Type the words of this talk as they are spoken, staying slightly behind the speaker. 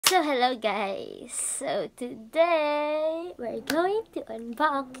So hello guys, so today we're going to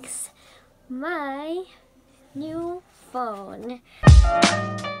unbox my new phone.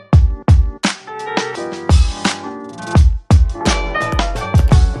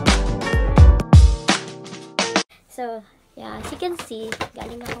 So yeah, as you can see,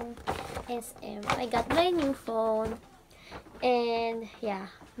 galing akong SM. I got my new phone. And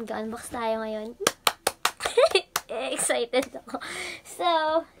yeah, mag-unbox tayo ngayon. Excited ako. So,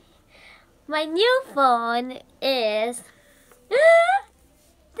 my new phone is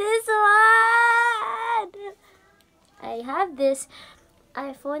this one! I have this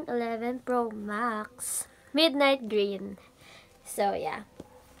iPhone 11 Pro Max Midnight Green. So, yeah.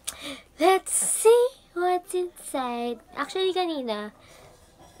 Let's see what's inside. Actually, kanina,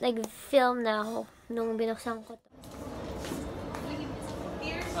 nag-film na ako nung binuksan ko to.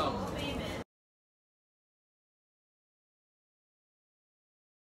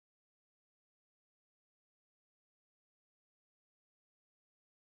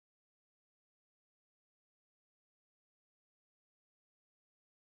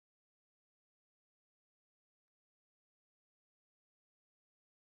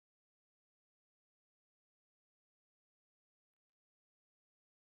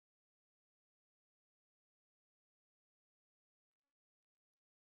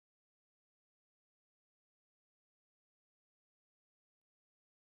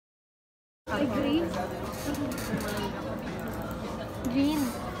 Green? Green.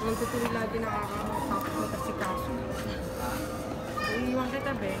 Magtutuloy lagi nakakapagod si kaso. Iiwan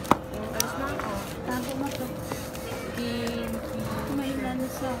kita, be. Alis na ako. Tago mo to. May ilan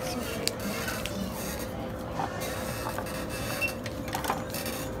sa sushi.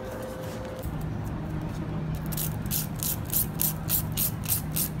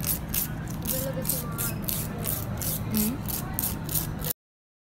 Dalaga si mga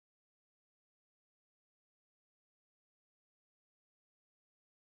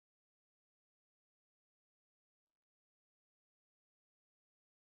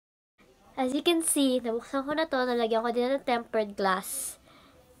As you can see, nabuksan ko na to, nalagyan ko din ng tempered glass.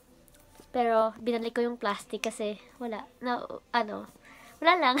 Pero, binalik ko yung plastic kasi wala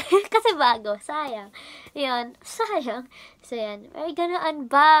lang. Kasi bago. Sayang. Yun. Sayang. So, yan. We're gonna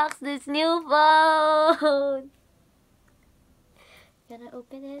unbox this new phone. Gonna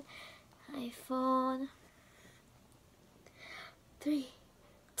open it. iPhone 3,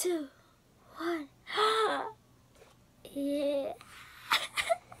 2, 1. Yeah.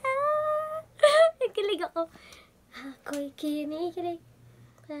 Nakilig ako. Ako'y kinikilig.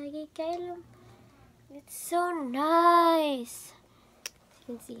 Lagi kayo. It's so nice. As you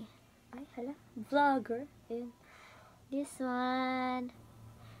can see. Ay, hala. Vlogger. And this one.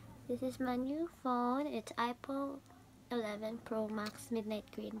 This is my new phone. It's iPhone 11 Pro Max Midnight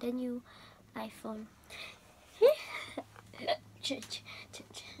Green. The new iPhone.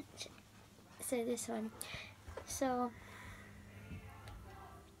 So this one. So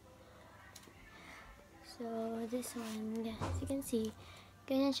this one, as you can see,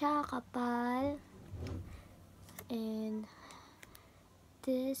 ganyan siya kapal. And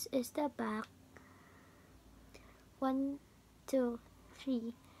this is the back. 1, 2,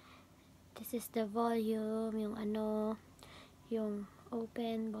 3. This is the volume, yung yung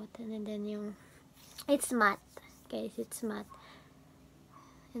open button, and then yung, it's matte. Guys, it's matte.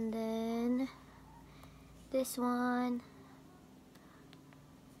 And then, this one.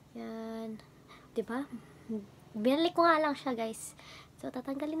 Yan. Diba? Binalik ko nga lang siya, guys. So,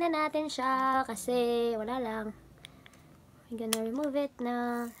 tatanggalin na natin siya kasi wala lang. I'm gonna remove it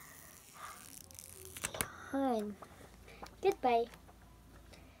na. Yan. Goodbye.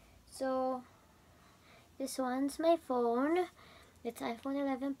 So, this one's my phone. It's iPhone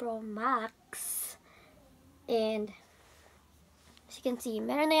 11 Pro Max. And, as you can see,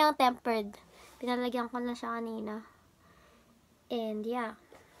 meron na yung tempered. Pinalagyan ko na siya kanina. And, yeah.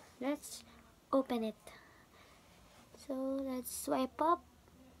 Let's open it. So, let's swipe up.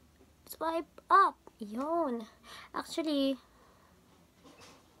 Swipe up. Yun. Actually,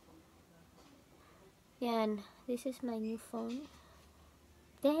 yan. This is my new phone.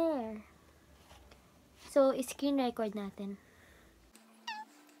 There. So, screen record natin.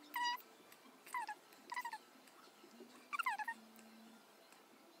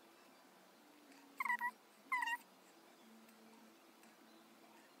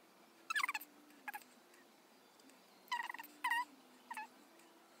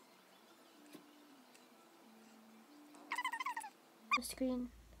 Screen.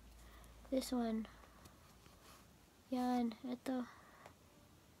 This one. Yan. Ito.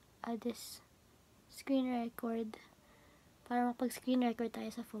 This screen record. para makapag-screen record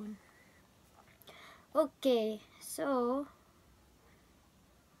tayo sa phone. Okay, so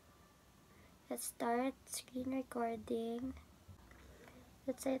let's start screen recording.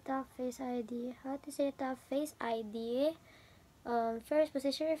 Let's set up Face ID. How to set up Face ID? First,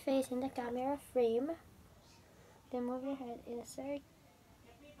 position your face in the camera frame. Then move your head in a circle.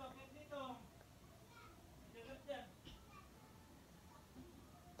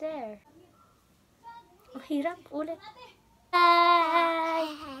 There. Ang hirap. Ulit. Hi!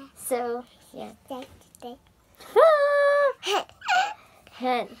 So, yeah.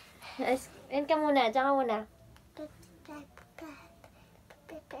 Yan. Yan ka muna. Diyan ka muna.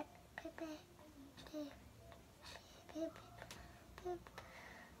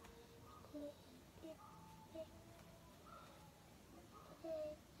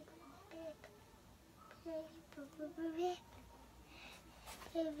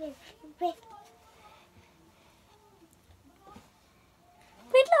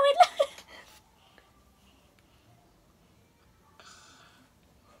 Wait lang, wait lang.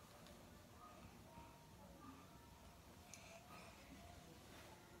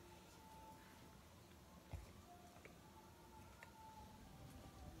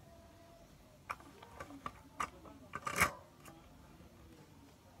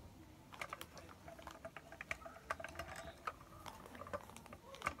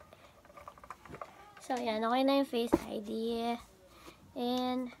 So, yan. Okay na yung Face ID.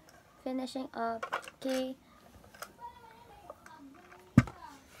 And, finishing up. Okay.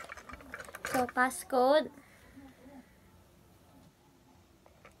 So, passcode.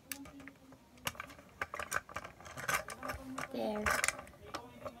 There.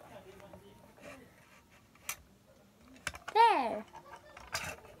 There.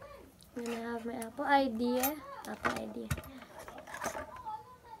 And then I have my Apple ID. Apple ID.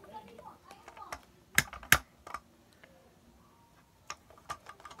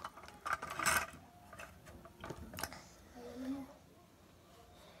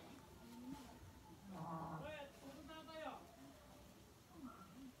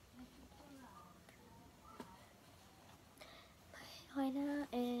 Okay na,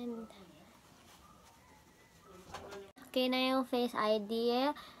 and okay na yung Face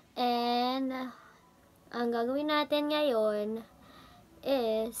ID, and ang gagawin natin ngayon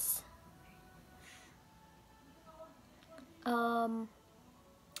is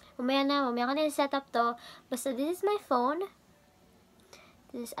mamaya ko na set up to. Basta this is my phone.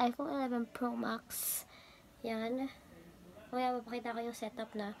 This is iPhone 11 Pro Max. Yan. Mamaya mapakita ko yung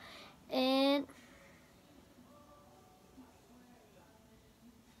setup na. And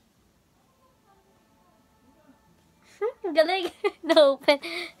galing. Na-open.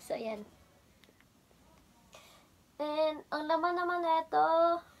 So, yan. And, ang laman naman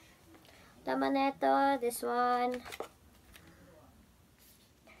neto, this one.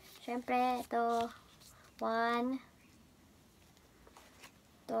 Siyempre, ito, one.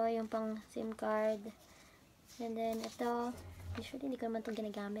 Ito, yung pang SIM card. And then, ito, usually, hindi ko naman ito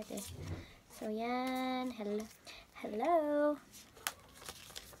ginagamit eh. So, yan. Hello. Hello.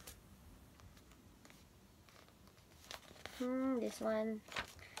 This one.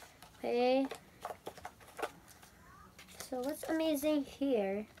 Okay. So what's amazing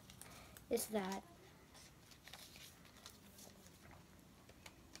here is that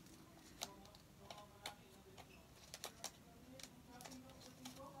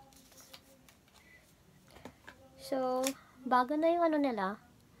bago na yung ano nila,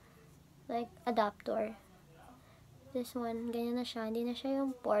 like adapter. This one, ganyan na siya. Hindi na siya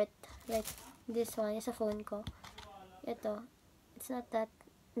yung port. Like this one, yung sa phone ko. Ito, it's not that,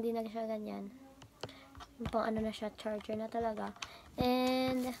 hindi na siya ganyan. Yung pang ano na siya, charger na talaga.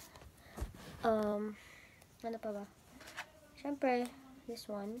 And, ano pa ba? Siyempre, this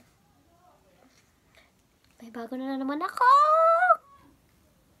one. May bago na naman ako!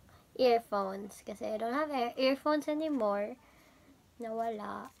 Earphones. Kasi I don't have earphones anymore.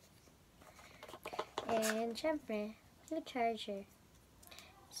 Nawala. And, siyempre, yung charger.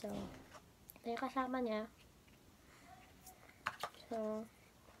 So, ito yung kasama niya. So,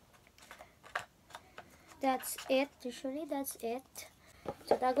 that's it. Usually, that's it.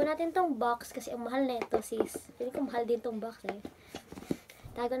 So, tago natin tong box kasi ang mahal na ito, sis. Feeling ko mahal din tong box eh.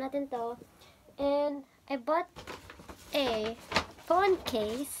 Tago natin to. And, I bought a phone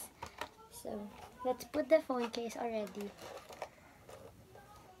case. So, let's put the phone case already.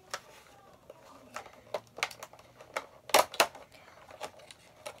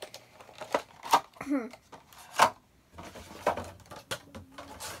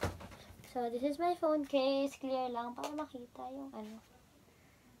 So, this is my phone case. Clear lang para makita yung ano.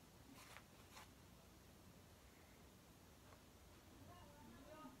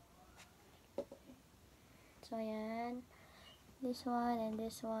 So, ayan. This one and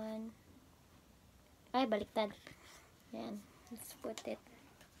this one. Ay, baliktad. Ayan. Let's put it.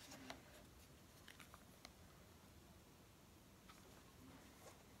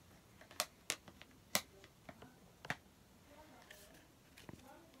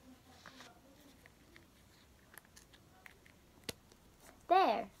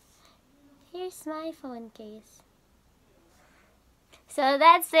 There. Here's my phone case. So,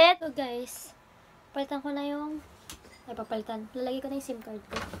 that's it. So, guys. Palitan ko na yung... Ay, papalitan. Lalagay ko na yung SIM card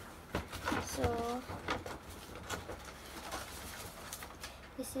ko. So,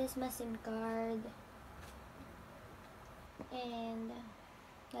 this is my SIM card. And,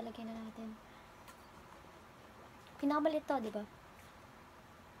 lalagay na natin. Pinakabalit to, di ba?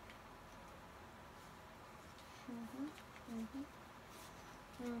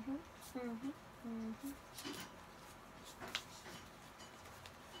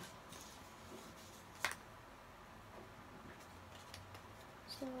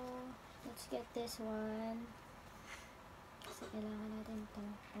 So, let's get this one. Kasi kailangan natin ito.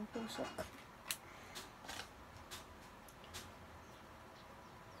 Ang tusok.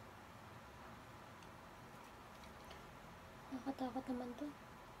 Nakatakot naman to.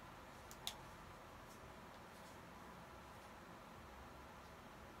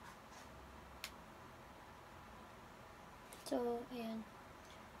 So, ayan.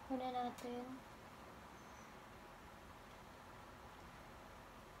 Una natin.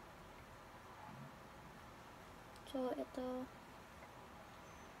 So, ito.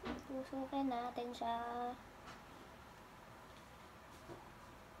 Tusukin natin siya.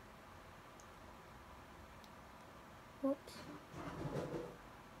 Oops.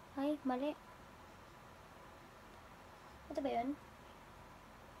 Ay, mali. Ito ba yun?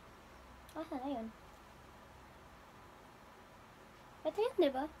 Ah, sana yun? Ito yun,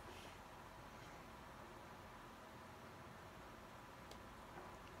 diba?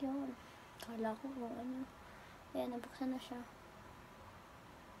 Yun. Kala ko kung ano. Ayan, nabuksan na siya.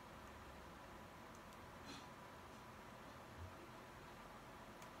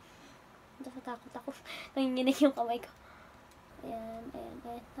 Natatakot ako. Nanginginig yung kamay ko. Ayan, ayan,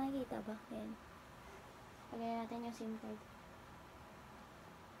 ayan. Nakikita ba? Ayan. Lagyan natin yung SIM card.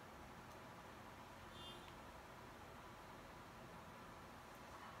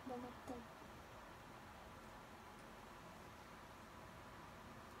 Baliktad.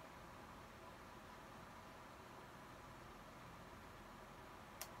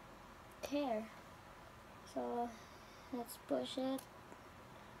 There. So, let's push it.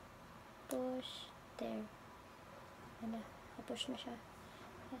 Push. There. Ano, push na siya.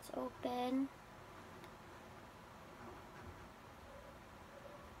 Let's open.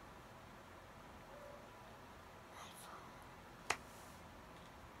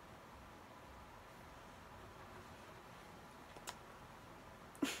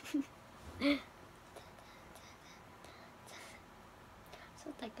 So,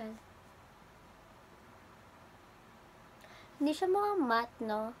 tagal. Hindi siya mukhang matte,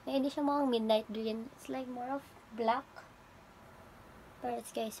 no? Hindi siya mukhang midnight green. It's like more of black. But it's,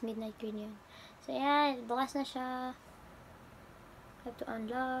 guys, midnight green yun. So, yan. Bukas na siya. Have to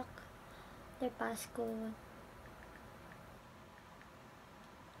unlock. Their passcode.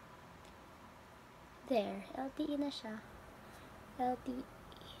 There. LTE na siya. LTE.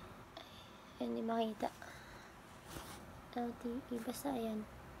 Ay, hindi makita. LTE. Basta ayan.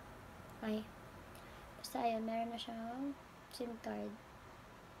 Ay. Basta ayan. Meron na siyang SIM card.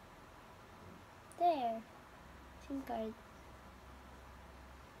 There. SIM card.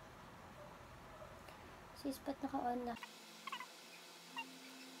 Sispat naka-on na.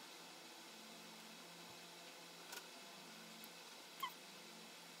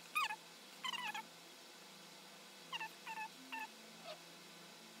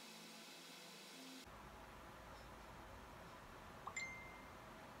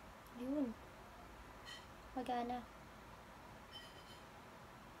 Yun. Magana.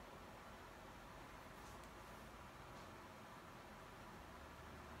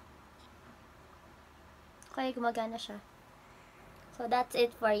 Okay, gumagana siya. So, that's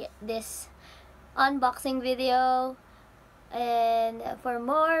it for this unboxing video. And for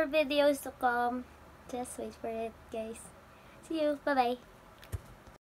more videos to come, just wait for it, guys. See you. Bye-bye.